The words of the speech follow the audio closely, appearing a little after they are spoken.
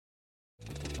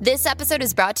This episode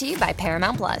is brought to you by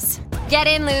Paramount Plus. Get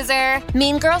in, loser!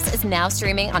 Mean Girls is now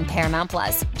streaming on Paramount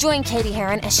Plus. Join Katie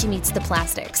Heron as she meets the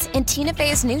plastics in Tina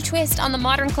Fey's new twist on the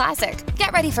modern classic.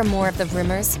 Get ready for more of the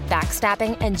rumors,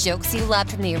 backstabbing, and jokes you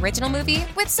loved from the original movie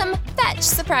with some fetch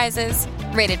surprises.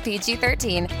 Rated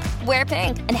PG-13. Wear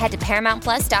pink and head to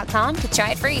ParamountPlus.com to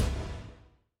try it free.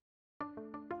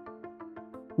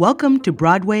 Welcome to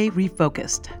Broadway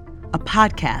Refocused, a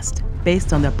podcast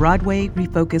based on the Broadway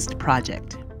Refocused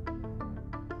project.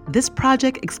 This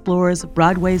project explores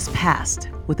Broadway's past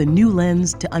with a new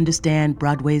lens to understand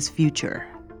Broadway's future.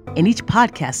 In each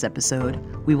podcast episode,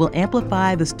 we will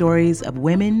amplify the stories of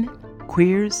women,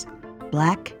 queers,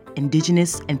 Black,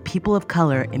 Indigenous, and people of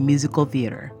color in musical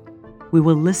theater. We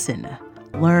will listen,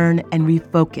 learn, and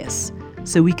refocus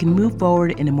so we can move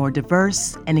forward in a more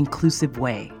diverse and inclusive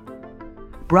way.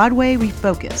 Broadway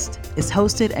Refocused is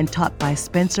hosted and taught by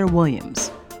Spencer Williams,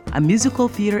 a musical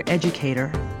theater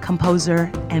educator,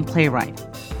 composer, and playwright.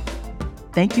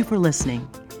 Thank you for listening,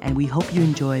 and we hope you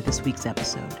enjoy this week's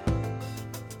episode.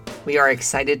 We are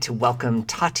excited to welcome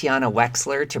Tatiana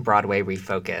Wexler to Broadway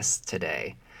Refocused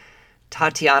today.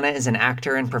 Tatiana is an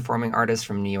actor and performing artist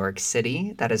from New York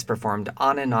City that has performed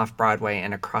on and off Broadway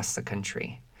and across the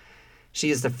country. She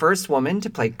is the first woman to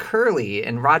play Curly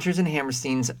in Rodgers and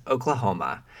Hammerstein's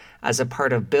Oklahoma as a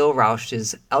part of Bill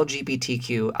Rausch's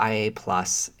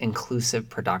LGBTQIA+ inclusive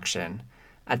production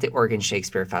at the Oregon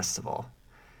Shakespeare Festival.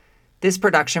 This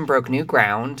production broke new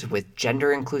ground with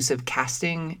gender-inclusive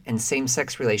casting and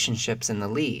same-sex relationships in the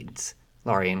leads,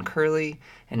 Laurie and Curly,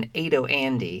 and Ado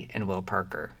Andy and Will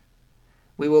Parker.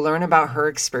 We will learn about her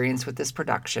experience with this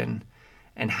production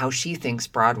and how she thinks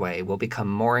Broadway will become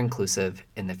more inclusive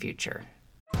in the future.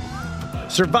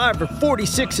 Survivor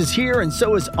 46 is here, and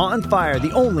so is On Fire,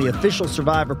 the only official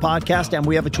Survivor podcast, and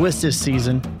we have a twist this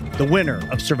season. The winner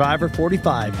of Survivor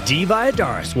 45, Dee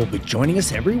Valladares, will be joining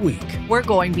us every week. We're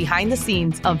going behind the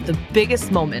scenes of the biggest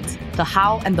moments, the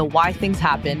how and the why things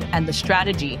happen, and the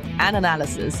strategy and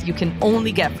analysis you can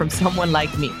only get from someone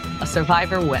like me, a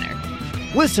Survivor winner.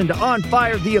 Listen to On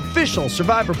Fire, the official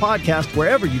Survivor podcast,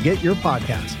 wherever you get your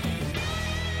podcasts.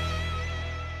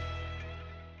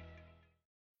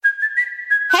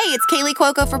 Hey, it's Kaylee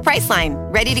Cuoco for Priceline.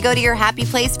 Ready to go to your happy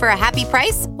place for a happy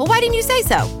price? Well, why didn't you say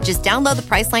so? Just download the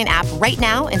Priceline app right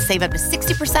now and save up to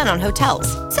 60% on hotels.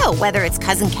 So whether it's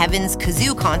Cousin Kevin's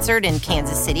Kazoo Concert in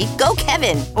Kansas City, go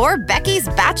Kevin, or Becky's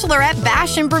Bachelorette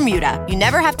Bash in Bermuda, you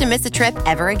never have to miss a trip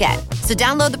ever again. So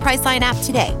download the Priceline app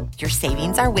today. Your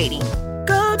savings are waiting.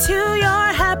 Go to your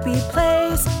happy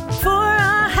place for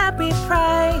a happy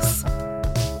price.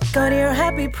 Go to your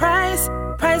happy price,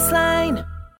 Priceline.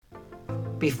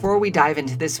 Before we dive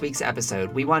into this week's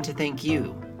episode, we want to thank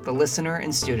you, the listener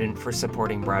and student, for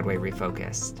supporting Broadway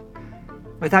Refocused.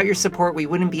 Without your support, we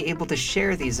wouldn't be able to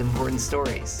share these important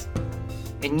stories.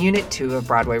 In Unit 2 of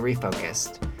Broadway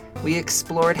Refocused, we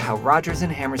explored how Rodgers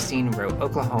and Hammerstein wrote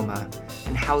Oklahoma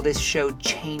and how this show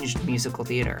changed musical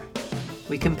theater.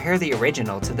 We compare the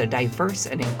original to the diverse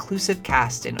and inclusive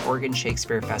cast in Oregon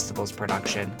Shakespeare Festival's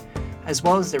production, as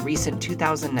well as the recent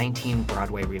 2019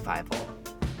 Broadway revival.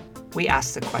 We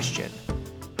ask the question,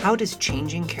 how does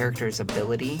changing characters'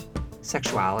 ability,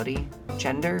 sexuality,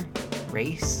 gender,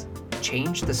 race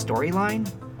change the storyline?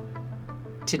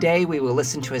 Today, we will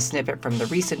listen to a snippet from the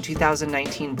recent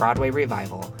 2019 Broadway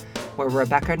revival, where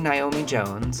Rebecca Naomi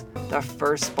Jones, the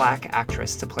first Black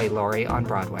actress to play Laurie on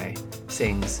Broadway,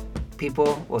 sings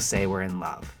 "People Will Say We're in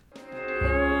Love."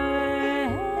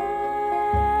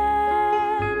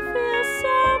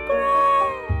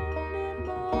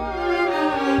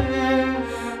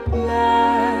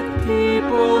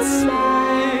 People say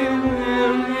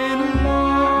we're in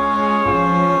love.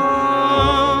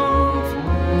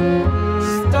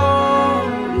 Starlight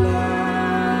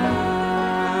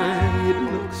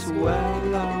looks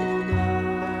well on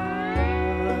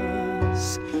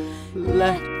us.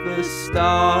 Let the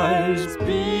stars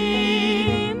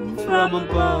beam from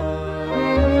above.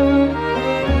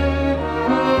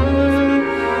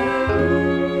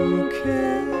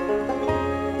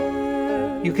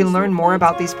 You can learn more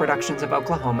about these productions of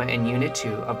Oklahoma in Unit 2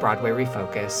 of Broadway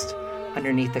Refocused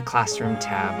underneath the Classroom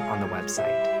tab on the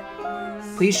website.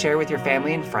 Please share with your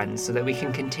family and friends so that we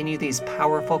can continue these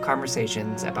powerful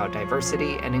conversations about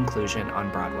diversity and inclusion on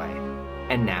Broadway.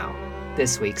 And now,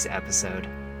 this week's episode.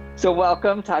 So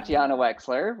welcome, Tatiana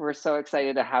Wexler. We're so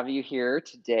excited to have you here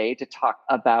today to talk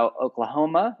about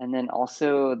Oklahoma and then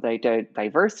also the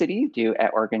diversity you do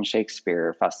at Oregon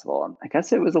Shakespeare Festival. I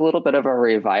guess it was a little bit of a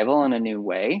revival in a new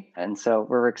way. And so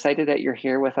we're excited that you're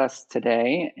here with us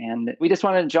today. And we just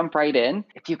wanted to jump right in.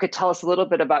 If you could tell us a little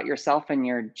bit about yourself and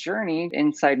your journey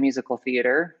inside musical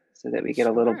theater so that we get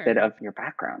a little bit of your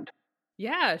background.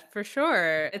 Yeah, for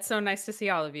sure. It's so nice to see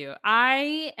all of you.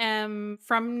 I am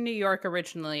from New York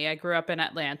originally. I grew up in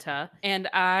Atlanta and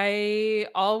I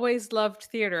always loved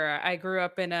theater. I grew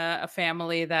up in a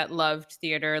family that loved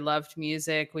theater, loved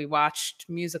music. We watched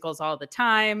musicals all the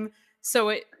time. So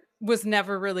it was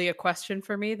never really a question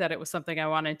for me that it was something I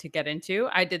wanted to get into.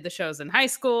 I did the shows in high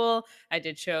school. I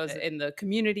did shows in the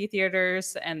community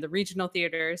theaters and the regional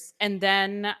theaters. And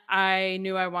then I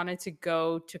knew I wanted to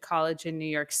go to college in New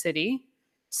York City.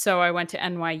 So I went to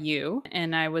NYU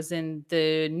and I was in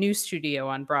the new studio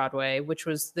on Broadway, which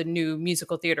was the new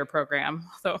musical theater program.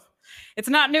 Although it's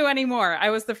not new anymore. I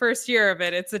was the first year of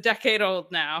it. It's a decade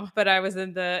old now, but I was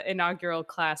in the inaugural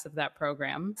class of that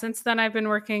program. Since then, I've been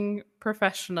working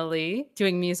professionally,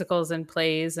 doing musicals and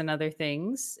plays and other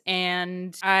things.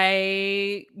 And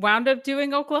I wound up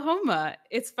doing Oklahoma.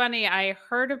 It's funny, I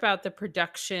heard about the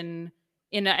production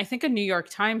in I think a New York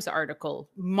Times article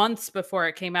months before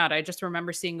it came out. I just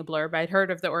remember seeing a blurb. I'd heard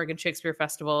of the Oregon Shakespeare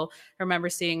Festival. I remember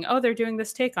seeing, oh, they're doing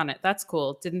this take on it. That's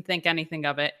cool. Didn't think anything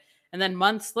of it. And then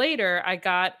months later, I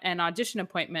got an audition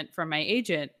appointment from my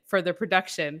agent for the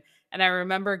production. And I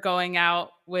remember going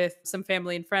out with some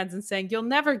family and friends and saying, you'll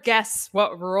never guess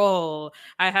what role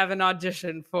I have an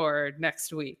audition for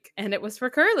next week. And it was for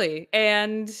Curly.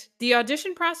 And the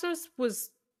audition process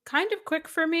was kind of quick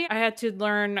for me. I had to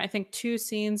learn, I think, 2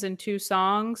 scenes and 2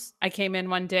 songs. I came in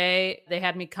one day, they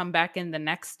had me come back in the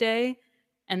next day.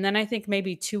 And then I think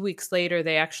maybe 2 weeks later,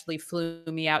 they actually flew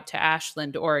me out to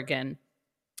Ashland, Oregon.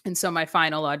 And so my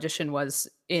final audition was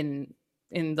in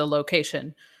the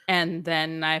location. And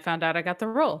then I found out I got the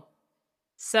role.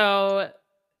 So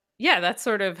yeah, that's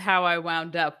sort of how I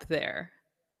wound up there.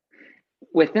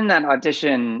 Within that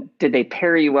audition, did they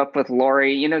pair you up with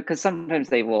Lori? You know, because sometimes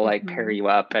they will like pair you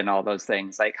up and all those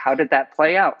things. Like, how did that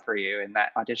play out for you in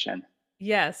that audition?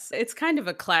 Yes, it's kind of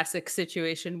a classic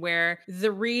situation where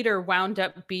the reader wound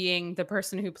up being the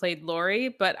person who played Lori,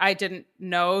 but I didn't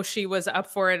know she was up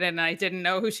for it and I didn't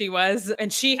know who she was.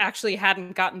 And she actually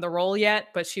hadn't gotten the role yet,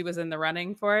 but she was in the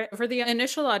running for it. For the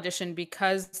initial audition,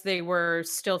 because they were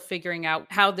still figuring out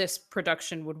how this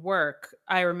production would work,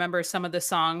 I remember some of the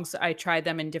songs, I tried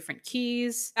them in different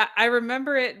keys. I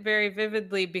remember it very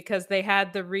vividly because they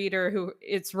had the reader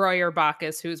it's Royer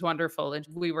Bacchus, who's wonderful. And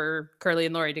we were Curly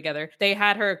and Lori together. They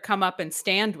had her come up and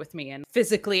stand with me and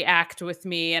physically act with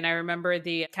me. And I remember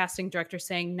the casting director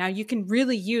saying, now you can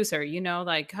really use her, you know,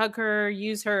 like hug her,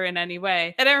 use her in any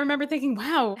way. And I remember thinking,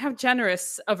 wow, how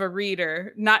generous of a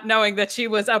reader, not knowing that she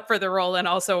was up for the role and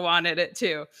also wanted it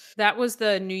too. That was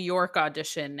the New York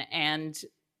audition. And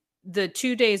the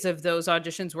 2 days of those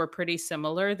auditions were pretty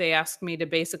similar. They asked me to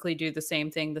basically do the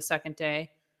same thing the second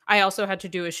day. I also had to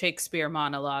do a Shakespeare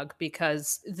monologue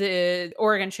because the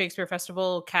Oregon Shakespeare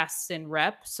Festival casts in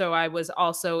rep. So I was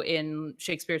also in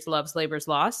Shakespeare's Love's Labor's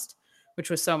Lost, which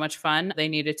was so much fun. They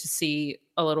needed to see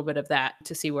a little bit of that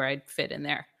to see where I'd fit in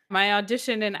there. My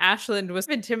audition in Ashland was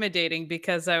intimidating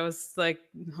because I was like,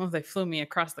 oh, they flew me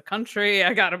across the country.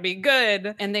 I got to be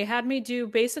good. And they had me do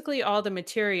basically all the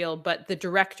material, but the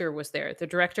director was there. The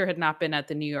director had not been at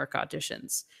the New York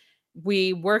auditions.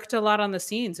 We worked a lot on the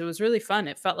scenes. It was really fun.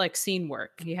 It felt like scene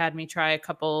work. He had me try a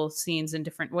couple scenes in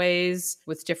different ways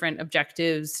with different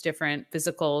objectives, different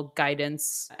physical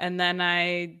guidance. And then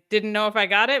I didn't know if I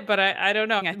got it, but I don't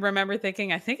know. I remember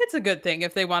thinking, I think it's a good thing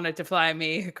if they wanted to fly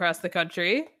me across the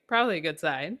country. Probably a good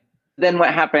sign. Then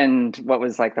what happened? What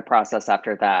was like the process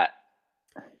after that?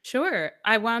 Sure.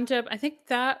 I wound up, I think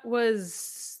that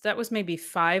was maybe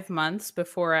 5 months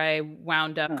before I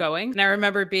wound up going. And I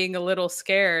remember being a little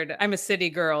scared. I'm a city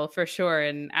girl for sure.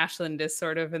 And Ashland is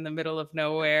sort of in the middle of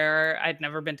nowhere. I'd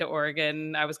never been to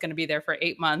Oregon. I was going to be there for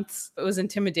 8 months. It was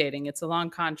intimidating. It's a long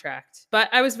contract, but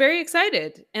I was very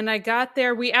excited. And I got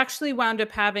there. We actually wound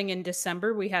up having in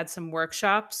December, we had some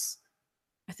workshops.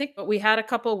 I think we had a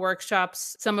couple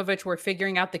workshops, some of which were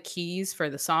figuring out the keys for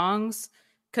the songs.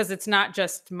 Because it's not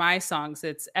just my songs,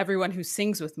 it's everyone who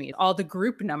sings with me. All the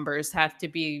group numbers have to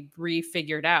be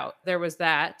refigured out. There was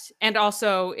that. And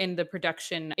also in the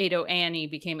production, Ado Annie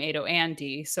became Ado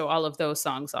Andy. So all of those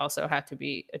songs also had to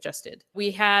be adjusted. We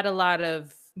had a lot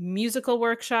of musical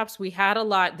workshops. We had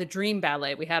the Dream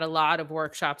Ballet. We had a lot of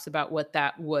workshops about what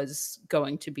that was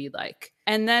going to be like.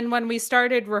 And then when we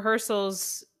started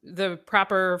rehearsals, the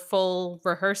proper full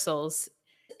rehearsals.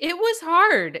 It was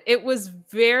hard. It was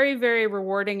very, very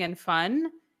rewarding and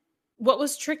fun. What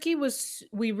was tricky was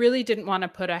we really didn't want to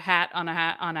put a hat on a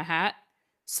hat on a hat.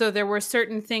 So there were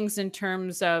certain things in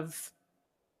terms of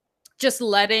just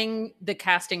letting the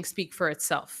casting speak for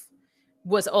itself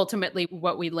was ultimately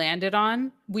what we landed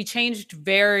on. We changed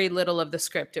very little of the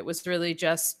script. It was really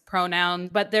just pronoun.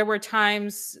 But there were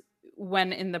times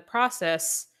when in the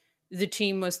process, the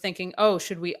team was thinking, oh,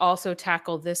 should we also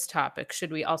tackle this topic?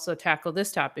 Should we also tackle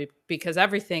this topic? Because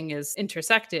everything is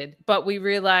intersected. But we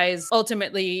realized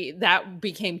ultimately that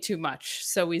became too much.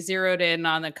 So we zeroed in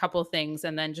on a couple things,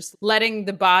 and then just letting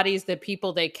the bodies, the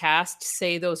people they cast,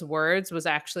 say those words was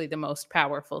actually the most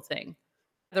powerful thing.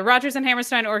 The Rodgers and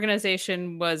Hammerstein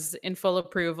organization was in full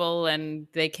approval, and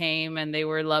they came and they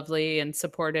were lovely and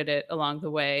supported it along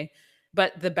the way.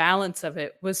 But the balance of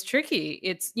it was tricky.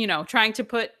 It's, trying to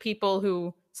put people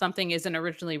who something isn't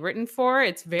originally written for,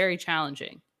 it's very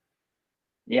challenging.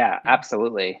 Yeah,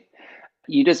 absolutely.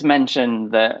 You just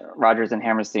mentioned the Rodgers and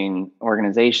Hammerstein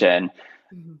organization.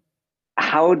 Mm-hmm.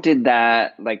 How did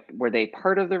that, were they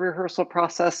part of the rehearsal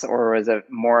process, or was it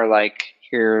more like,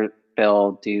 here,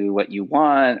 Bill, do what you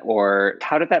want? Or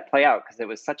how did that play out? Because it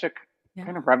was such a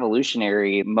kind of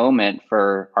revolutionary moment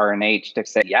for RNH to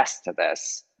say yes to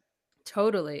this.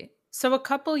 Totally. So a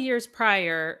couple years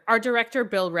prior, our director,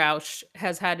 Bill Rauch,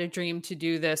 has had a dream to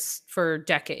do this for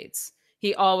decades.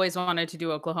 He always wanted to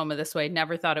do Oklahoma this way,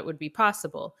 never thought it would be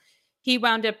possible. He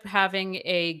wound up having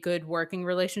a good working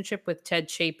relationship with Ted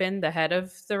Chapin, the head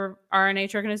of the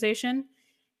RNH organization.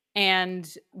 And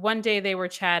one day they were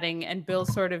chatting and Bill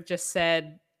sort of just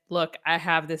said, look, I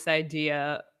have this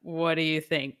idea. What do you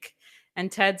think?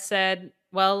 And Ted said,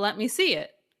 well, let me see it,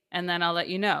 and then I'll let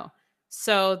you know.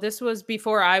 So this was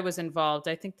before I was involved.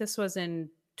 I think this was in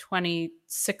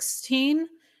 2016.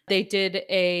 They did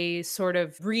a sort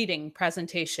of reading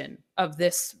presentation of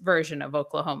this version of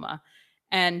Oklahoma.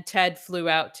 And Ted flew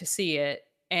out to see it.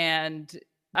 And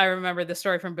I remember the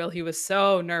story from Bill. He was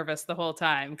so nervous the whole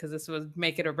time because this was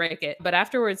make it or break it. But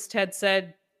afterwards, Ted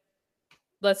said,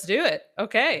 let's do it.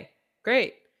 Okay,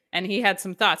 great. And he had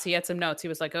some thoughts. He had some notes. He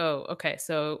was like, oh, okay,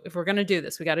 so if we're going to do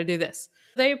this, we got to do this.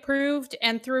 They approved,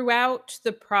 and throughout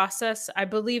the process, I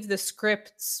believe the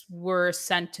scripts were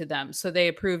sent to them. So they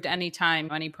approved any time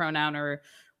any pronoun or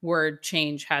word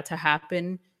change had to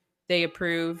happen. They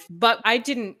approved, but I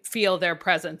didn't feel their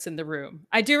presence in the room.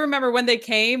 I do remember when they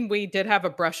came, we did have a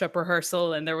brush up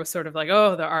rehearsal, and there was sort of like,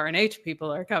 oh, the RNH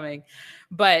people are coming.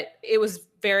 But it was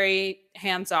very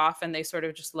hands off, and they sort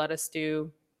of just let us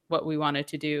do what we wanted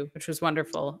to do, which was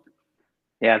wonderful.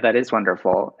 Yeah, that is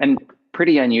wonderful. And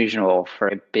pretty unusual for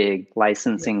a big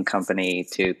licensing company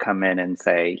to come in and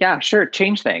say, yeah, sure,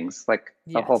 change things.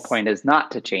 The whole point is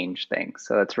not to change things.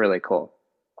 So that's really cool.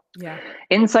 Yeah.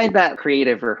 Inside that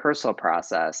creative rehearsal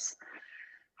process,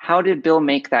 how did Bill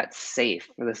make that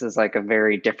safe? This is like a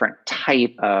very different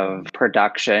type of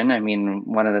production. I mean,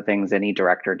 one of the things any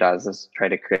director does is try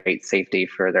to create safety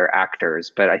for their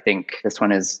actors. But I think this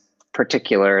one is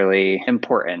particularly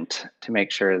important to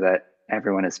make sure that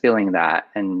everyone is feeling that.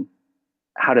 And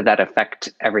how did that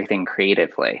affect everything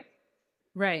creatively?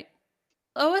 Right.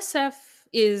 OSF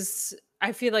is,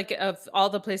 I feel like, of all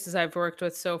the places I've worked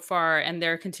with so far, and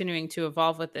they're continuing to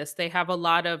evolve with this, they have a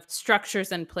lot of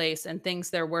structures in place and things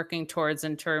they're working towards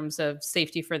in terms of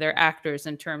safety for their actors,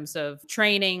 in terms of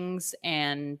trainings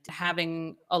and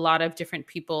having a lot of different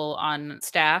people on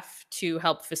staff to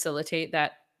help facilitate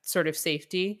that sort of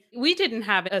safety. We didn't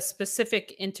have a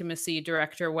specific intimacy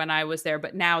director when I was there,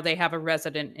 but now they have a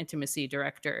resident intimacy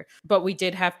director. But we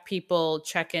did have people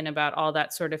check in about all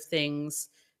that sort of things.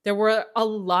 There were a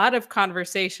lot of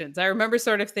conversations. I remember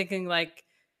sort of thinking like,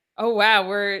 oh, wow,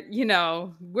 we're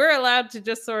allowed to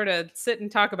just sort of sit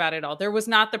and talk about it all. There was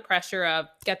not the pressure of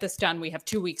get this done. We have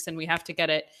 2 weeks and we have to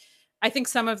get it. I think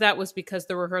some of that was because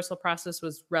the rehearsal process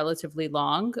was relatively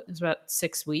long. It was about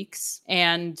 6 weeks.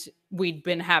 And we'd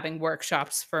been having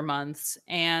workshops for months.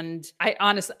 And I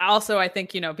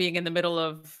think, being in the middle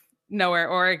of nowhere,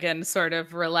 Oregon, sort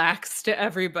of relaxed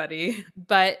everybody.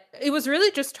 But it was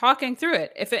really just talking through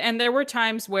it. And there were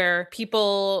times where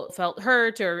people felt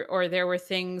hurt or there were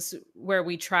things where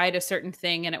we tried a certain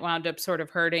thing and it wound up sort of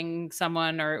hurting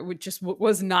someone, or it just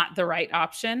was not the right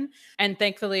option. And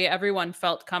thankfully, everyone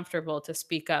felt comfortable to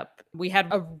speak up. We had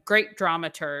a great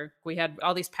dramaturg. We had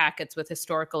all these packets with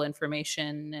historical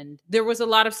information, and there was a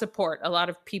lot of support, a lot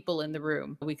of people in the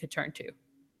room we could turn to.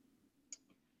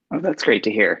 Oh, that's great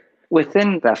to hear.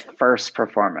 Within the first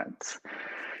performance,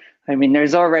 I mean,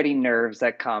 there's already nerves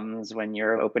that comes when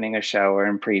you're opening a show or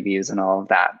in previews and all of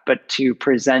that. But to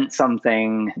present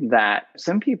something that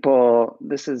some people,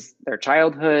 this is their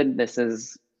childhood, this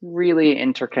is really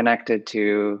interconnected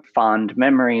to fond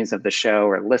memories of the show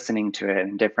or listening to it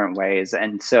in different ways.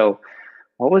 And so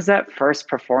what was that first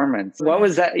performance? What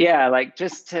was that? Yeah, like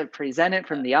just to present it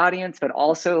from the audience, but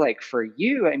also like for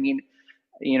you, I mean,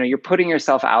 you're putting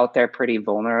yourself out there pretty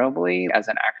vulnerably as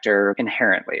an actor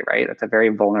inherently, right? That's a very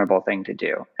vulnerable thing to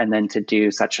do. And then to do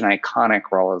such an iconic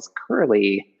role as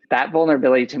Curly, that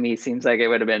vulnerability to me seems like it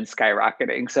would have been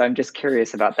skyrocketing. So I'm just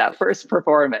curious about that first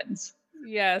performance.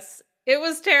 Yes, it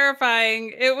was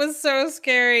terrifying. It was so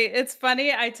scary. It's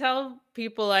funny. I tell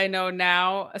people I know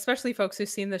now, especially folks who've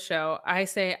seen the show, I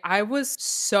say I was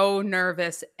so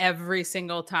nervous every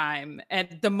single time,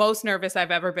 and the most nervous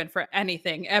I've ever been for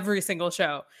anything, every single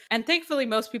show. And thankfully,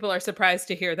 most people are surprised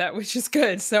to hear that, which is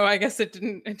good. So I guess it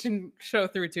didn't show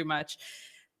through too much.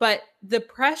 But the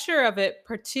pressure of it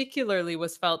particularly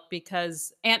was felt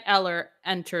because Aunt Eller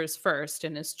enters first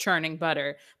and is churning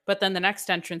butter, but then the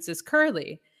next entrance is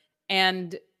Curly.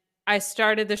 And I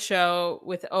started the show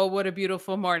with "Oh, What a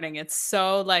Beautiful Morning." It's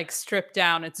so like stripped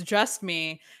down. It's just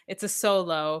me. It's a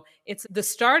solo. It's the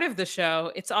start of the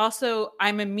show. It's also,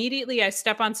 I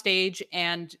step on stage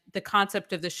and the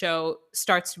concept of the show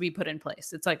starts to be put in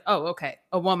place. It's like, oh, okay,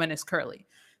 a woman is Curly.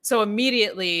 So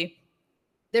immediately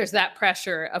there's that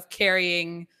pressure of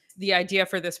carrying the idea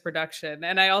for this production.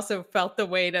 And I also felt the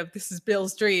weight of, this is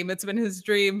Bill's dream. It's been his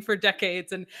dream for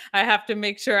decades. And I have to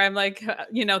make sure I'm like,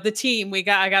 the team, I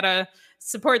got to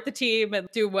support the team and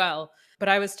do well. But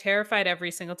I was terrified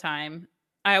every single time.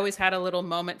 I always had a little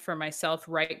moment for myself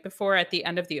right before at the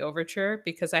end of the overture,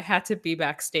 because I had to be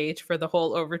backstage for the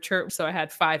whole overture. So I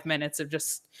had 5 minutes of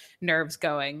just nerves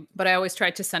going. But I always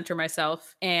tried to center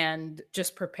myself and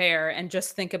just prepare and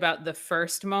just think about the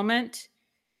first moment,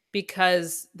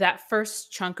 because that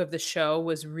first chunk of the show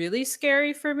was really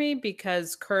scary for me,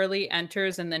 because Curly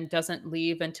enters and then doesn't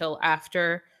leave until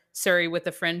after Surrey with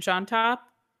the Fringe on Top.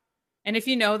 And if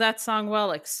you know that song well,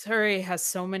 like, Surrey has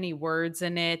so many words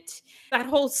in it. That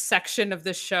whole section of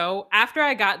the show, after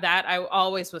I got that, I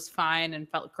always was fine and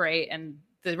felt great. And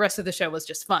the rest of the show was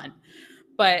just fun.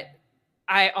 But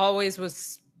I always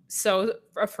was so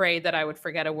afraid that I would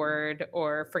forget a word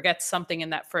or forget something in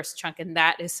that first chunk. And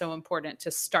that is so important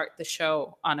to start the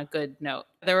show on a good note.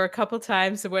 There were a couple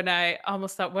times when I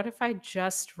almost thought, what if I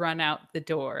just run out the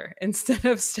door instead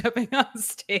of stepping on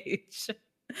stage?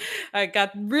 I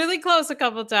got really close a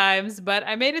couple times, but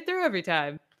I made it through every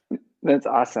time. That's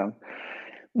awesome.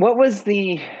 What was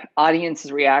the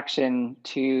audience's reaction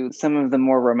to some of the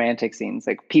more romantic scenes?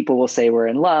 Like, people will say we're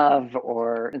in love,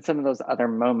 or in some of those other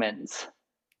moments.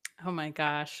 Oh my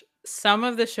gosh. Some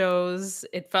of the shows,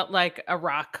 it felt like a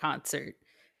rock concert.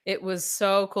 It was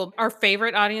so cool. Our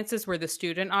favorite audiences were the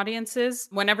student audiences.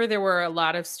 Whenever there were a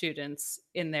lot of students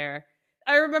in there,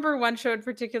 I remember one show in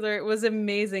particular, it was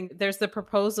amazing. There's the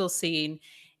proposal scene,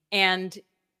 and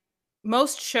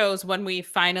most shows, when we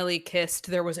finally kissed,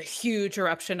 there was a huge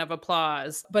eruption of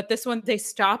applause. But this one, they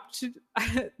stopped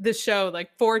the show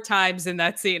like 4 times in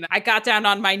that scene. I got down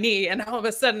on my knee and all of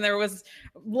a sudden there was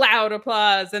loud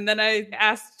applause. And then I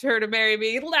asked her to marry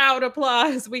me, loud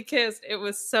applause. We kissed. It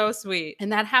was so sweet.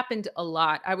 And that happened a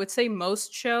lot. I would say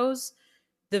most shows,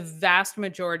 the vast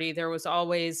majority, there was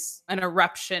always an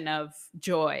eruption of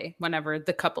joy whenever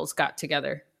the couples got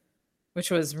together, which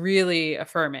was really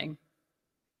affirming.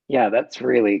 Yeah, that's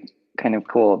really kind of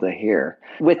cool to hear.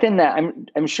 Within that,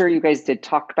 I'm sure you guys did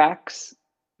talkbacks.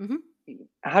 Mm-hmm.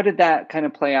 How did that kind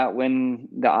of play out when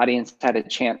the audience had a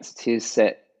chance to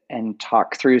sit and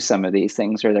talk through some of these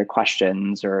things, or their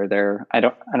questions, or their I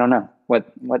don't know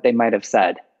what they might have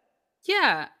said?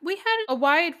 Yeah, we had a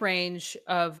wide range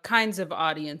of kinds of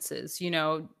audiences,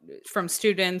 from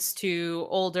students to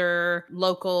older,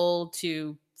 local,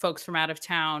 to folks from out of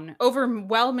town.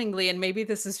 Overwhelmingly, and maybe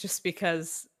this is just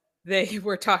because they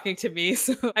were talking to me,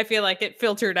 so I feel like it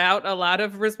filtered out a lot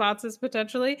of responses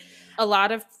potentially. A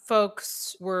lot of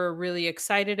folks were really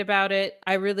excited about it.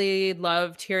 I really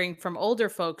loved hearing from older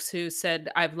folks who said,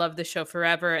 I've loved the show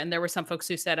forever. And there were some folks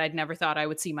who said, I'd never thought I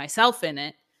would see myself in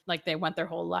it. Like, they went their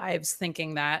whole lives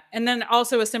thinking that. And then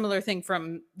also a similar thing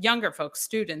from younger folks,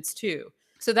 students too.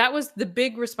 So that was the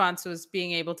big response, was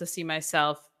being able to see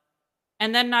myself.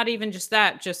 And then not even just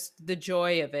that, just the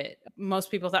joy of it.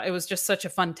 Most people thought it was just such a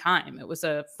fun time. It was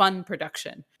a fun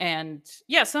production. And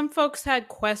yeah, some folks had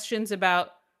questions about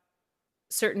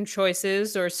certain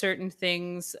choices or certain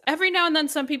things. Every now and then,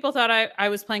 some people thought I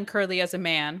was playing Curly as a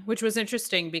man, which was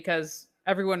interesting because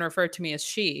everyone referred to me as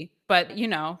she. But,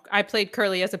 I played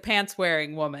Curly as a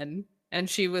pants-wearing woman. and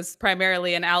she was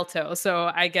primarily an alto.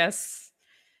 So I guess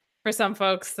for some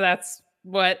folks, that's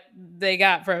what they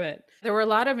got from it. There were a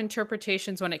lot of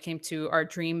interpretations when it came to our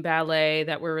dream ballet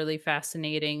that were really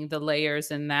fascinating, the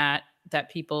layers in that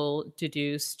people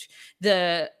deduced.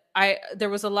 There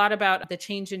was a lot about the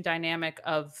change in dynamic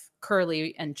of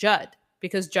Curly and Judd,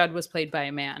 because Judd was played by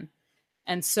a man.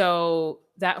 And so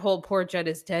that whole poor Judd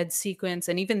is dead sequence,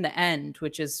 and even the end,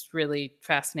 which is really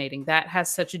fascinating, that has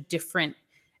such a different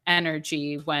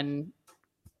energy when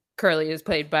Curly is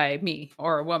played by me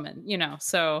or a woman,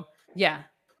 so yeah.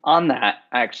 On that,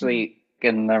 actually,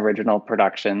 in the original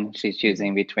production, she's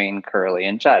choosing between Curly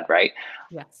and Judd, right?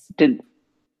 Yes. Did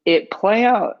it play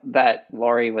out that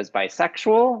Laurie was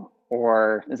bisexual,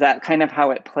 or is that kind of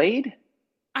how it played?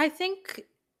 I think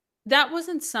that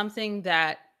wasn't something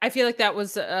that, I feel like that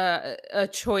was a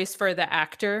choice for the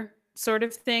actor sort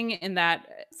of thing, in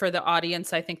that for the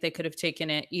audience, I think they could have taken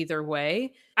it either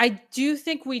way. I do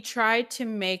think we tried to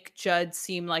make Judd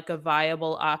seem like a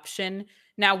viable option.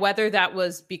 Now, whether that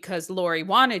was because Laurie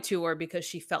wanted to or because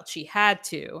she felt she had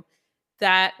to,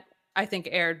 that I think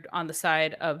aired on the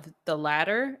side of the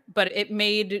latter, but it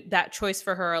made that choice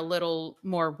for her a little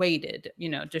more weighted.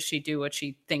 Does she do what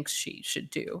she thinks she should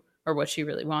do, or what she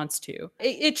really wants to?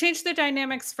 It changed the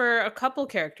dynamics for a couple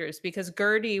characters, because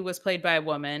Gertie was played by a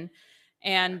woman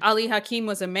and Ali Hakim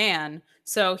was a man.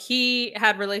 So he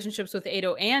had relationships with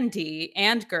Ado and Dee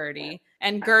and Gertie.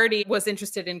 And Gertie was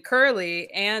interested in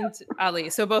Curly and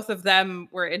Ali. So both of them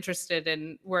were interested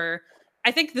in,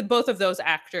 I think that both of those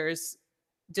actors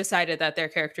decided that their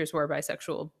characters were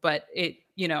bisexual, but it,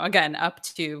 again, up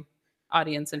to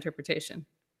audience interpretation.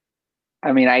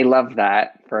 I mean, I love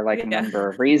that for a number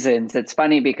of reasons. It's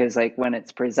funny because when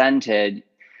it's presented,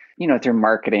 through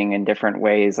marketing in different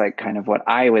ways, kind of what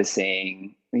I was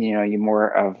saying, you more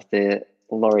of the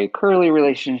Laurie Curly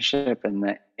relationship and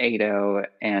the Ado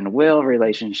and Will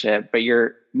relationship, but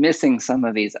you're missing some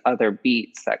of these other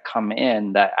beats that come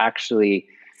in that actually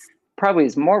probably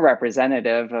is more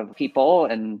representative of people,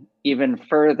 and even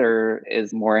further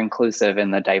is more inclusive in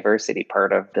the diversity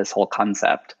part of this whole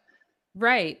concept.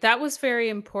 Right. That was very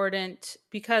important,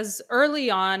 because early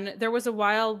on, there was a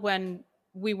while when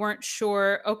we weren't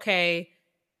sure, okay,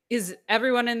 is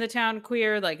everyone in the town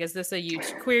queer? Is this a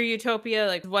queer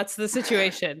utopia? What's the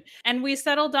situation? And we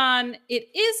settled on, it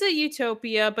is a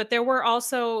utopia, but there were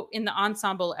also, in the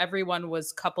ensemble, everyone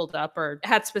was coupled up or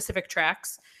had specific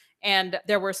tracks. And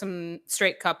there were some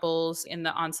straight couples in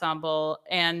the ensemble.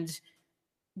 And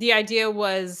the idea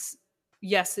was,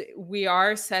 yes, we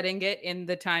are setting it in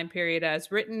the time period as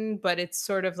written, but it's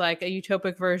sort of like a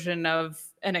utopic version of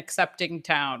an accepting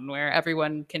town where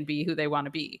everyone can be who they want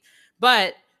to be.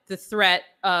 But the threat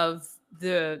of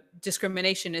the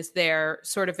discrimination is there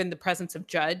sort of in the presence of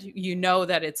Judd.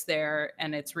 That it's there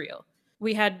and it's real.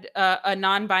 We had a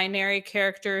non-binary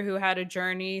character who had a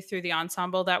journey through the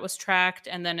ensemble that was tracked,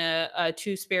 and then a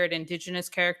two-spirit Indigenous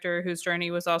character whose journey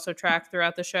was also tracked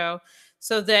throughout the show.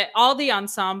 So that all the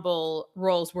ensemble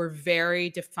roles were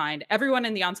very defined. Everyone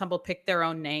in the ensemble picked their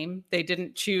own name. They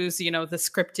didn't choose, the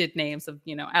scripted names of,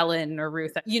 Ellen or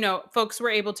Ruth. Folks were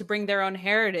able to bring their own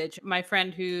heritage. My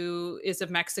friend who is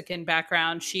of Mexican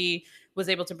background, she was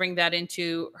able to bring that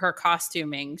into her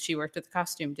costuming. She worked with a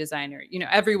costume designer.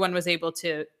 Everyone was able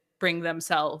to bring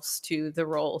themselves to the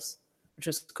roles, which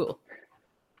was cool.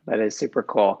 That is super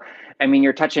cool. I mean,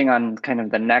 you're touching on kind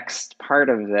of the next part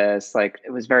of this.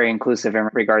 It was very inclusive in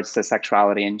regards to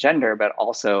sexuality and gender, but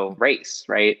also race,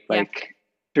 right?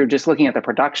 Through just looking at the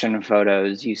production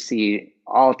photos, you see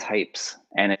all types,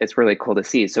 and it's really cool to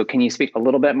see. So can you speak a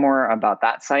little bit more about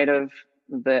that side of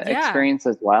the experience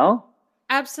as well?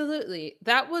 Absolutely.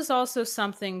 That was also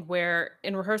something where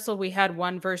in rehearsal, we had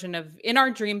one version of, in our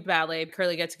dream ballet,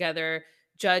 Curly Get Together,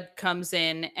 Judd comes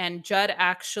in, and Judd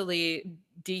actually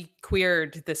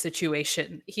de-queered the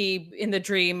situation. He, in the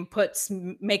dream, puts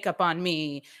makeup on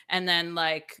me, and then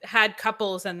had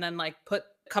couples, and then put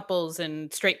couples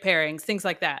and straight pairings, things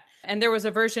like that. And there was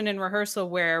a version in rehearsal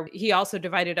where he also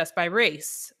divided us by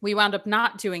race. We wound up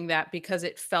not doing that because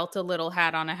it felt a little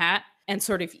hat on a hat and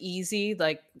sort of easy,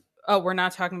 oh, we're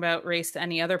not talking about race to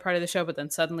any other part of the show, but then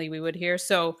suddenly we would hear.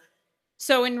 So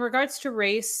in regards to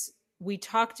race, we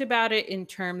talked about it in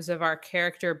terms of our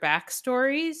character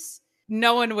backstories.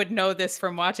 No one would know this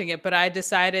from watching it, but I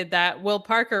decided that Will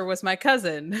Parker was my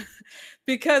cousin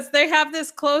because they have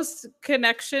this close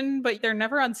connection, but they're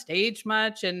never on stage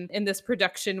much. And in this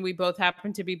production, we both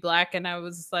happen to be Black. And I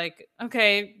was like,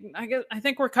 okay, I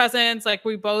think we're cousins.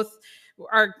 We both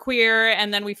are queer,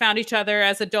 and then we found each other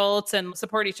as adults and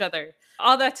support each other.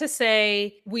 All that to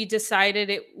say, we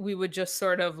decided we would just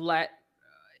sort of let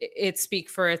it speak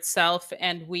for itself.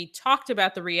 And we talked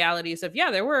about the realities of,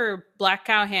 there were black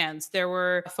cowhands. There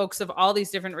were folks of all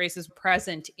these different races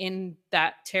present in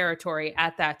that territory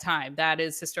at that time. That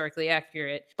is historically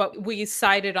accurate. But we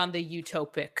sided on the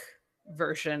utopic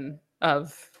version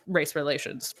of race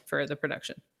relations for the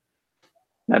production.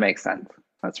 That makes sense.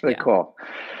 That's really cool.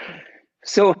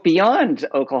 So beyond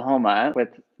Oklahoma, with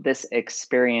this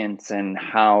experience and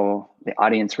how the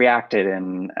audience reacted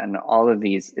and all of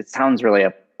these, it sounds really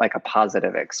like a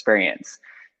positive experience.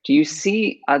 Do you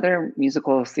see other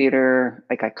musical theater,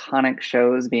 like iconic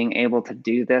shows, being able to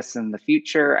do this in the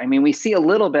future? I mean, we see a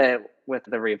little bit with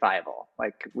the revival.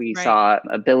 Like we saw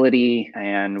Ability,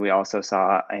 and we also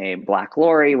saw a Black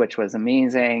Laurie, which was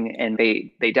amazing. And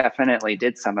they definitely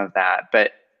did some of that.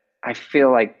 But I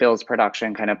feel like Bill's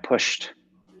production kind of pushed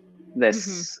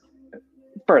this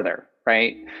further,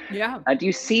 right? Yeah. Do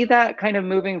you see that kind of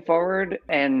moving forward?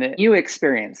 And you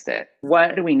experienced it.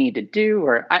 What do we need to do?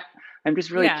 Or I'm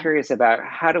just really curious about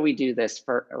how do we do this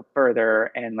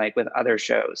further and like with other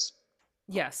shows?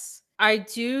 Yes. I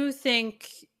do think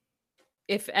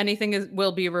if anything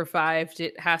will be revived,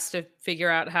 it has to figure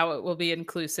out how it will be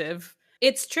inclusive.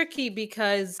 It's tricky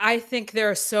because I think there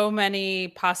are so many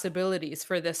possibilities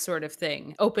for this sort of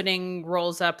thing. Opening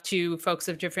roles up to folks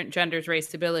of different genders,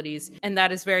 race, abilities, and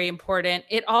that is very important.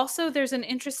 It also, there's an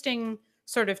interesting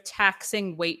sort of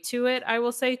taxing weight to it, I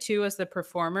will say, too, as the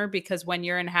performer, because when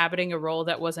you're inhabiting a role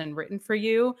that wasn't written for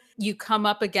you, you come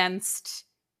up against...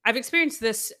 I've experienced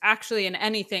this actually in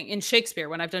anything, in Shakespeare.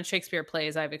 When I've done Shakespeare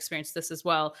plays, I've experienced this as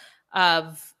well,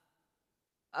 of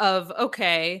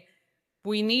okay,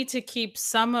 we need to keep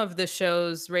some of the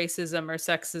show's racism or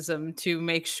sexism to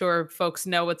make sure folks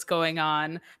know what's going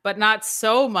on, but not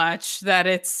so much that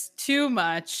it's too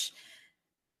much.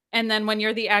 And then when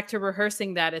you're the actor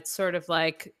rehearsing that, it's sort of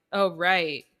like, oh,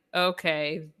 right,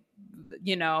 okay,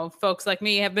 you know, folks like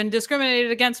me have been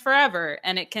discriminated against forever.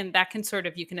 And you can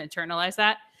internalize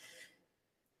that.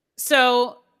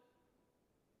 So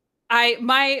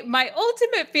my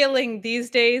ultimate feeling these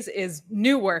days is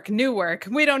new work.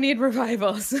 We don't need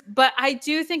revivals. But I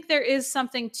do think there is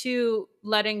something to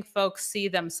letting folks see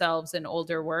themselves in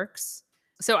older works.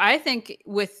 So I think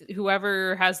with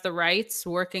whoever has the rights,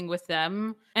 working with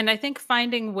them, and I think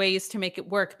finding ways to make it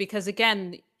work, because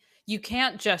again, you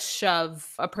can't just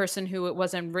shove a person who it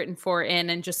wasn't written for in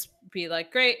and just be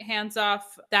like, great, hands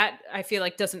off. That I feel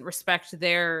like doesn't respect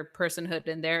their personhood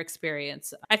and their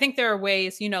experience. I think there are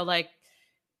ways, you know, like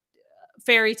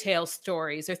fairy tale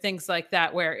stories or things like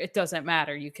that, where it doesn't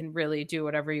matter. You can really do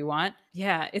whatever you want.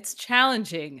 Yeah, it's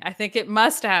challenging. I think it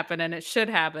must happen and it should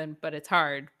happen, but it's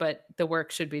hard, but the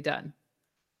work should be done.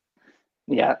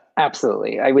 Yeah,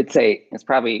 absolutely. I would say it's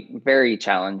probably very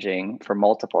challenging for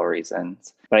multiple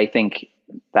reasons, but I think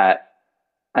that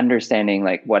understanding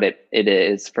like what it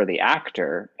is for the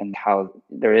actor and how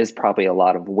there is probably a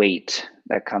lot of weight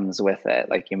that comes with it.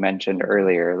 Like you mentioned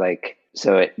earlier,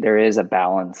 there is a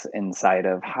balance inside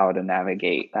of how to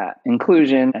navigate that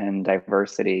inclusion and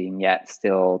diversity and yet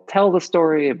still tell the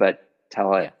story, but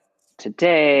tell it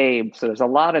today. So there's a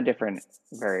lot of different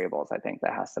variables, I think,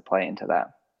 that has to play into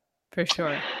that. For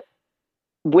sure.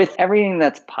 With everything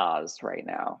that's paused right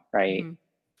now, right? Mm-hmm.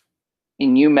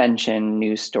 And you mentioned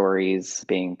new stories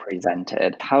being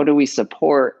presented. How do we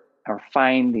support or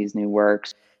find these new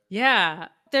works? Yeah,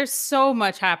 there's so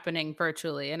much happening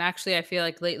virtually. And actually, I feel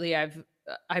like lately I've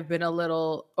been a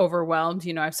little overwhelmed.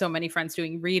 You know, I have so many friends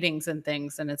doing readings and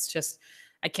things, and it's just,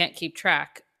 I can't keep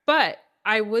track. But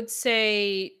I would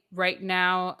say right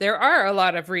now, there are a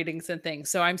lot of readings and things.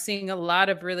 So I'm seeing a lot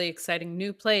of really exciting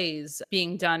new plays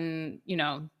being done, you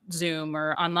know, Zoom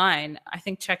or online. I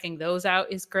think checking those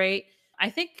out is great. I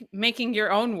think making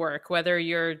your own work, whether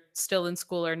you're still in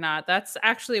school or not, that's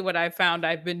actually what I've found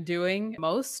I've been doing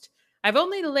most. I've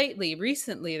only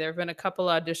recently, there have been a couple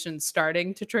auditions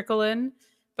starting to trickle in,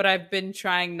 but I've been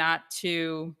trying not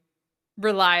to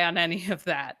rely on any of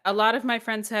that. A lot of my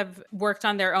friends have worked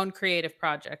on their own creative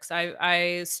projects.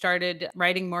 I started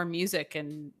writing more music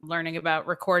and learning about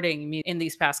recording in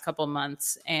these past couple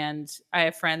months. And I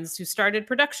have friends who started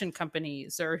production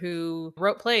companies or who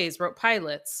wrote plays, wrote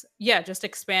pilots. Yeah, just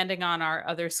expanding on our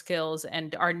other skills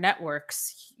and our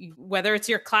networks, whether it's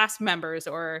your class members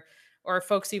or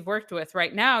folks you've worked with.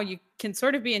 Right now, you can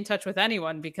sort of be in touch with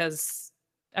anyone because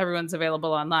everyone's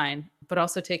available online, but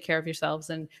also take care of yourselves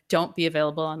and don't be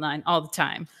available online all the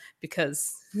time,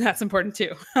 because that's important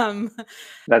too.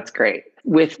 That's great.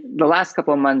 With the last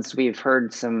couple of months, we've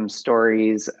heard some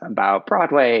stories about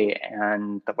Broadway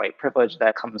and the white privilege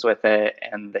that comes with it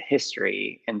and the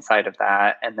history inside of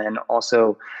that. And then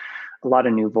also a lot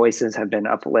of new voices have been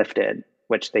uplifted,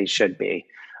 which they should be.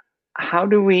 how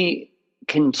do we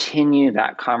continue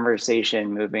that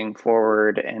conversation moving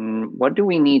forward? And what do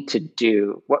we need to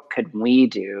do? What could we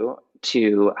do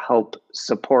to help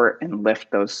support and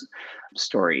lift those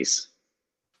stories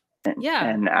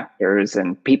and actors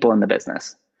and people in the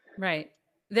business? Right.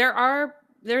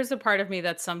 There's a part of me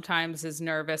that sometimes is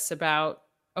nervous about,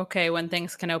 okay, when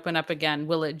things can open up again,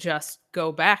 will it just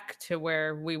go back to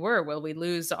where we were? Will we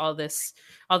lose all these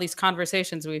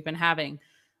conversations we've been having?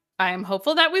 I'm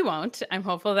hopeful that we won't. I'm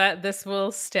hopeful that this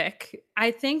will stick.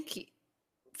 I think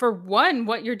for one,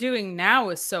 what you're doing now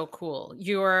is so cool.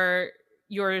 You're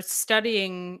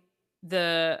studying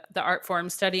the art form,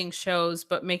 studying shows,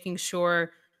 but making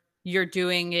sure you're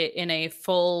doing it in a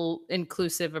full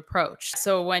inclusive approach.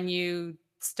 So when you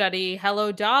study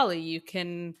Hello Dolly, you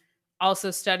can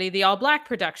also study the all black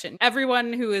production.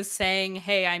 Everyone who is saying,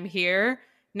 "Hey, I'm here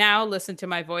now, listen to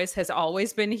my voice," has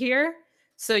always been here.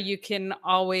 So you can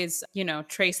always,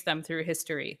 trace them through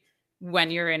history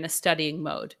when you're in a studying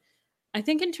mode. I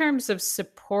think in terms of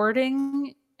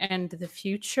supporting and the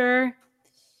future,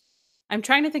 I'm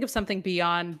trying to think of something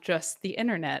beyond just the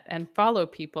internet and follow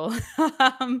people.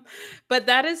 But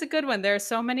that is a good one. There are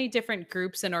so many different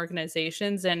groups and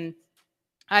organizations, and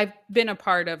I've been a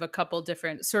part of a couple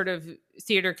different sort of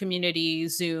theater community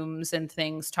Zooms and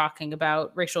things talking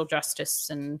about racial justice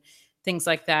and things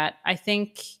like that. I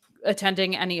think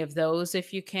attending any of those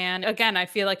if you can. Again, I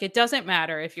feel like it doesn't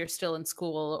matter if you're still in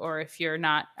school or if you're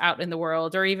not out in the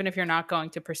world, or even if you're not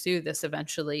going to pursue this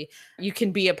eventually, you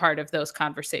can be a part of those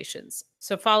conversations.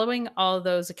 So following all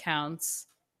those accounts.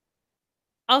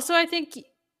 Also, I think,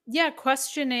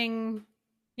 questioning,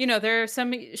 there are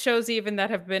some shows even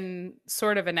that have been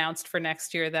sort of announced for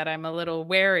next year that I'm a little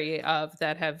wary of,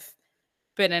 that have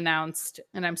been announced,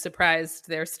 and I'm surprised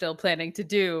they're still planning to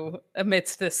do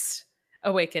amidst this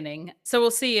awakening. So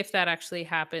we'll see if that actually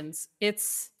happens.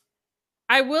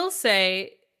 I will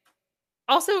say,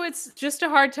 also, it's just a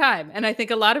hard time. And I think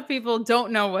a lot of people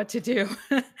don't know what to do.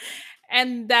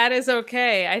 And that is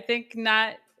okay. I think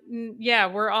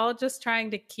we're all just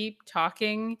trying to keep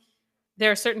talking.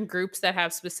 There are certain groups that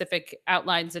have specific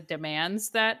outlines and demands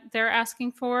that they're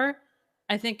asking for.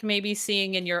 I think maybe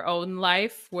seeing in your own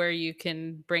life where you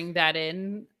can bring that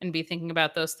in and be thinking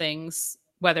about those things,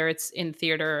 whether it's in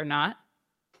theater or not.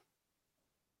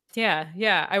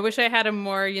 Yeah. I wish I had a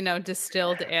more,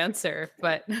 distilled answer,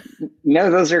 but No,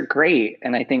 those are great.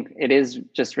 And I think it is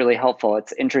just really helpful.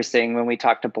 It's interesting when we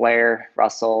talked to Blair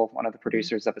Russell, one of the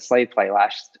producers of A Slave Play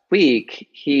last week,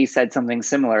 he said something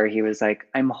similar. He was like,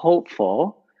 I'm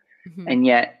hopeful. And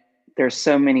yet there's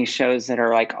so many shows that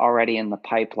are like already in the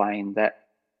pipeline that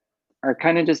are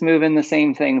kind of just moving the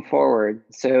same thing forward.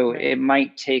 So It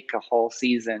might take a whole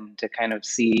season to kind of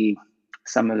see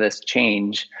some of this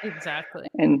change. Exactly.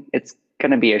 And it's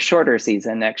going to be a shorter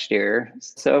season next year.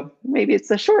 So maybe it's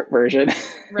the short version.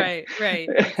 Right.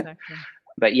 Exactly.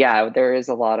 But yeah, there is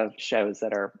a lot of shows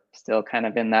that are still kind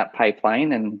of in that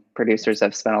pipeline, and producers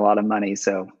have spent a lot of money.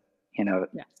 So,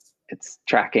 It's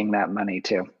tracking that money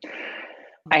too.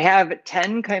 I have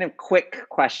 10 kind of quick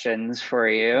questions for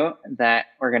you that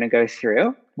we're going to go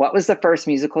through. What was the first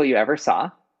musical you ever saw?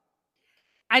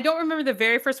 I don't remember the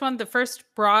very first one. The first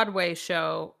Broadway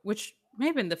show, which may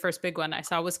have been the first big one I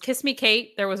saw, was Kiss Me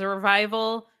Kate. There was a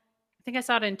revival. I think I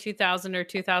saw it in 2000 or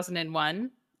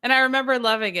 2001. And I remember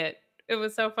loving it. It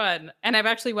was so fun. And I've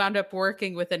actually wound up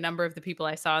working with a number of the people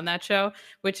I saw in that show,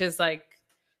 which is like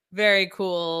very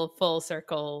cool, full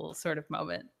circle sort of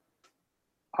moment.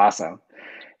 Awesome.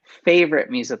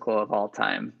 Favorite musical of all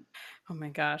time? Oh my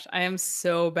gosh, I am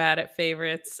so bad at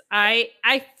favorites. I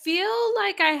feel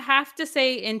like I have to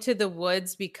say Into the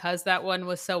Woods because that one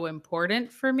was so important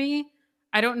for me.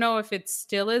 I don't know if it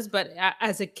still is, but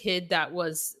as a kid, that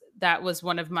was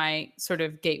one of my sort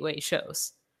of gateway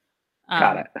shows.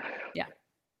 Got it. Yeah.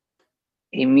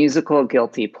 A musical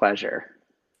guilty pleasure?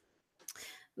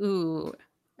 Ooh.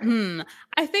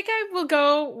 I think I will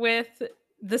go with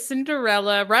the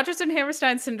Cinderella, Rodgers and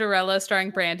Hammerstein Cinderella, starring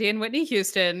Brandy and Whitney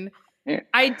Houston. Yeah.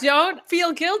 I don't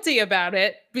feel guilty about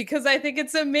it because I think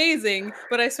it's amazing,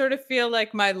 but I sort of feel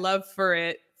like my love for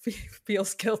it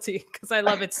feels guilty because I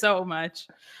love it so much.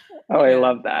 Oh, I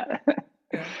love that.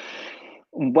 Yeah.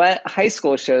 What high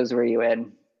school shows were you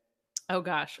in? Oh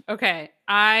gosh. Okay.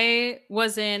 I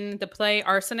was in the play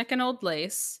Arsenic and Old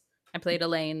Lace. I played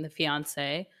Elaine, the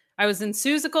fiance. I was in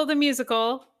Seussical the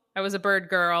musical. I was a bird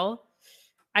girl.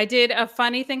 I did A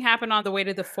Funny Thing Happen on the Way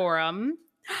to the Forum.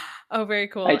 Oh, very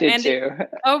cool. I did too.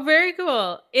 Oh, very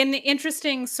cool. In the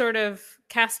interesting sort of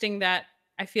casting that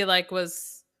I feel like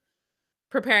was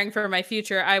preparing for my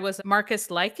future, I was Marcus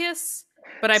Lycus,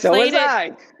 but I played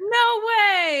it. No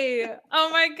way. Oh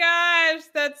my gosh.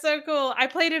 That's so cool. I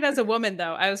played it as a woman,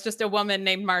 though. I was just a woman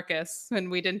named Marcus when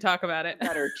we didn't talk about it.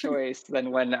 Better choice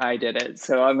than when I did it.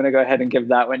 So I'm going to go ahead and give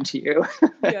that one to you.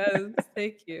 Yes.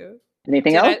 Thank you.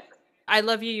 Anything else? I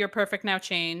Love You. You're Perfect Now.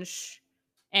 Change.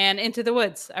 And Into the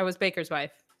Woods. I was Baker's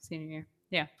wife senior year.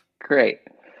 Yeah. Great.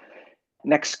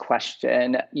 Next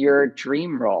question. Your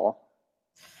dream role.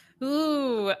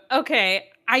 Ooh, okay.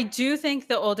 I do think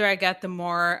the older I get, the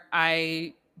more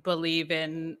I believe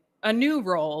in a new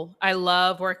role. I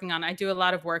love working on, I do a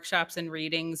lot of workshops and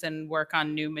readings and work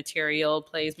on new material,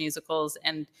 plays, musicals,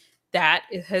 and that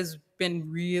has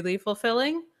been really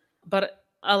fulfilling. But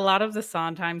a lot of the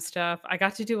Sondheim stuff, I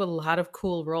got to do a lot of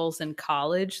cool roles in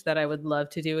college that I would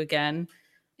love to do again.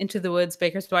 Into the Woods,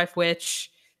 Baker's Wife,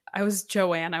 Witch. I was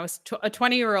Joanne. I was a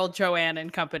 20-year-old Joanne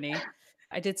in Company.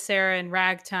 I did Sarah in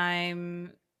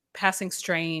Ragtime, Passing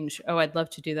Strange. Oh, I'd love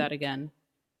to do that again.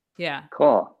 Yeah.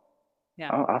 Cool.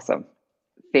 Yeah. Oh, awesome.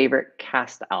 Favorite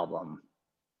cast album?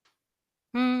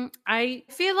 I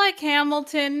feel like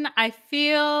Hamilton. I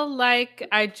feel like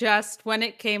when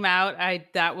it came out,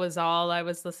 that was all I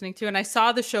was listening to. And I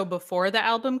saw the show before the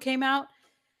album came out.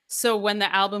 So when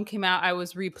the album came out, I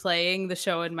was replaying the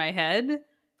show in my head.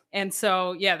 And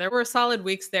so, yeah, there were solid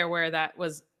weeks there where that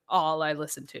was all I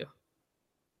listened to.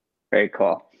 Very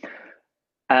cool.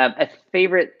 A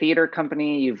favorite theater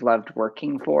company you've loved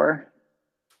working for?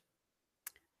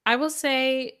 I will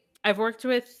say I've worked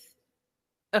with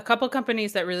a couple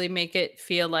companies that really make it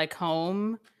feel like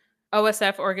home.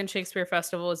 OSF, Oregon Shakespeare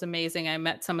Festival, is amazing. I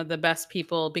met some of the best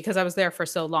people because I was there for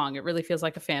so long. It really feels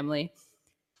like a family.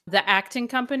 The acting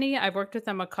company, I've worked with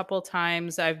them a couple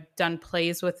times. I've done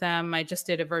plays with them. I just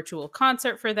did a virtual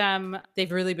concert for them.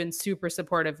 They've really been super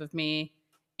supportive of me.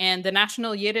 And the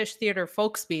National Yiddish Theater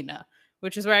Volksbühne,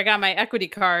 which is where I got my equity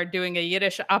card doing a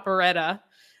Yiddish operetta.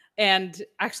 And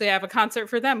actually, I have a concert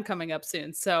for them coming up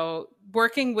soon. So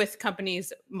working with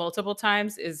companies multiple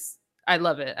times I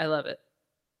love it. I love it.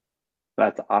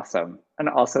 That's awesome. And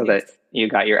also that you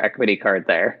got your equity card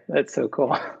there. That's so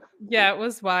cool. Yeah, it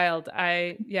was wild.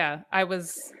 I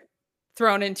was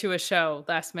thrown into a show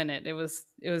last minute. It was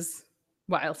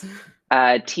wild.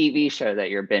 TV show that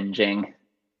you're binging?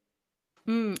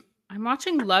 I'm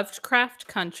watching Lovecraft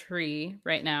Country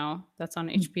right now. That's on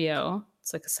HBO.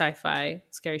 It's like a sci-fi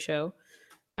scary show.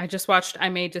 I just watched I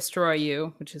May Destroy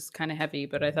You, which is kind of heavy,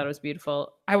 but I thought it was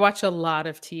beautiful. I watch a lot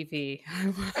of TV. I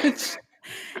watch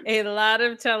a lot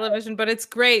of television, but it's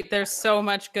great. There's so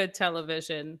much good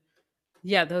television.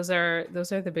 Yeah, those are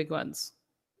the big ones.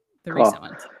 The Cool. recent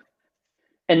ones.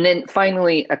 And then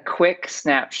finally, a quick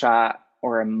snapshot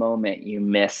or a moment you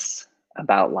miss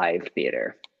about live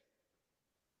theater.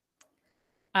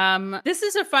 This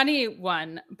is a funny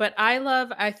one, but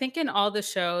I think in all the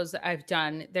shows I've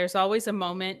done, there's always a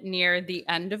moment near the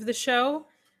end of the show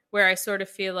where I sort of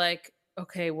feel like,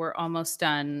 okay, we're almost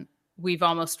done. We've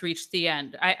almost reached the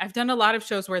end. I've done a lot of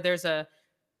shows where there's a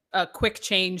quick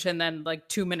change and then like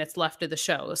 2 minutes left of the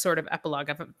show, a sort of epilogue.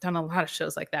 I've done a lot of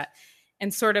shows like that.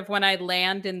 And sort of when I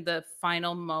land in the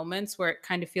final moments where it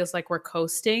kind of feels like we're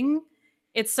coasting,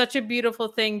 it's such a beautiful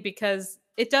thing because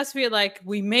it does feel like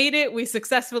we made it, we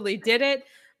successfully did it,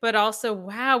 but also,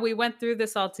 wow, we went through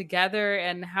this all together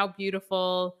and how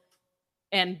beautiful.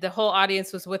 And the whole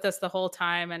audience was with us the whole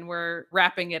time and we're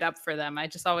wrapping it up for them. I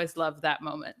just always love that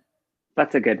moment.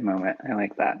 That's a good moment. I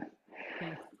like that.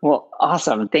 Yeah. Well,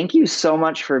 awesome. Thank you so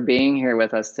much for being here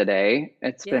with us today.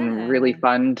 It's been really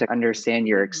fun to understand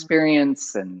your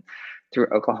experience and through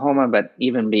Oklahoma, but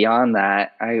even beyond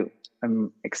that,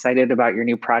 I'm excited about your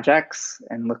new projects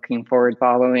and looking forward to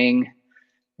following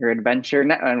your adventure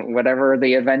and whatever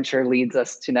the adventure leads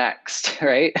us to next,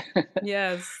 right?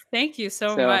 Yes. Thank you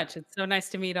so much. It's so nice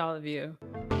to meet all of you.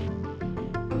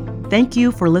 Thank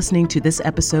you for listening to this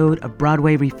episode of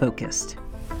Broadway Refocused,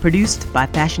 produced by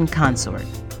Fashion Consort.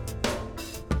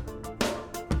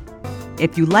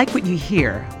 If you like what you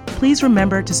hear, please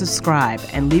remember to subscribe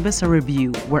and leave us a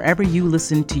review wherever you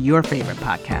listen to your favorite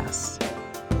podcasts.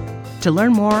 To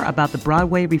learn more about the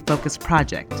Broadway Refocused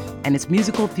project and its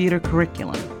musical theater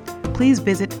curriculum, please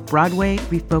visit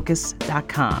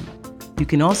BroadwayRefocus.com. You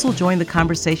can also join the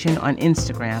conversation on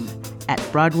Instagram at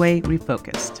Broadway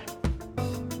Refocused.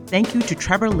 Thank you to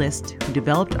Trevor List, who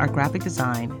developed our graphic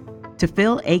design, to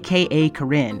Phil, a.k.a.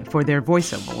 Corinne, for their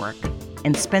voiceover work,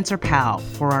 and Spencer Powell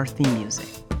for our theme music.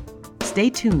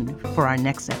 Stay tuned for our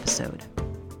next episode.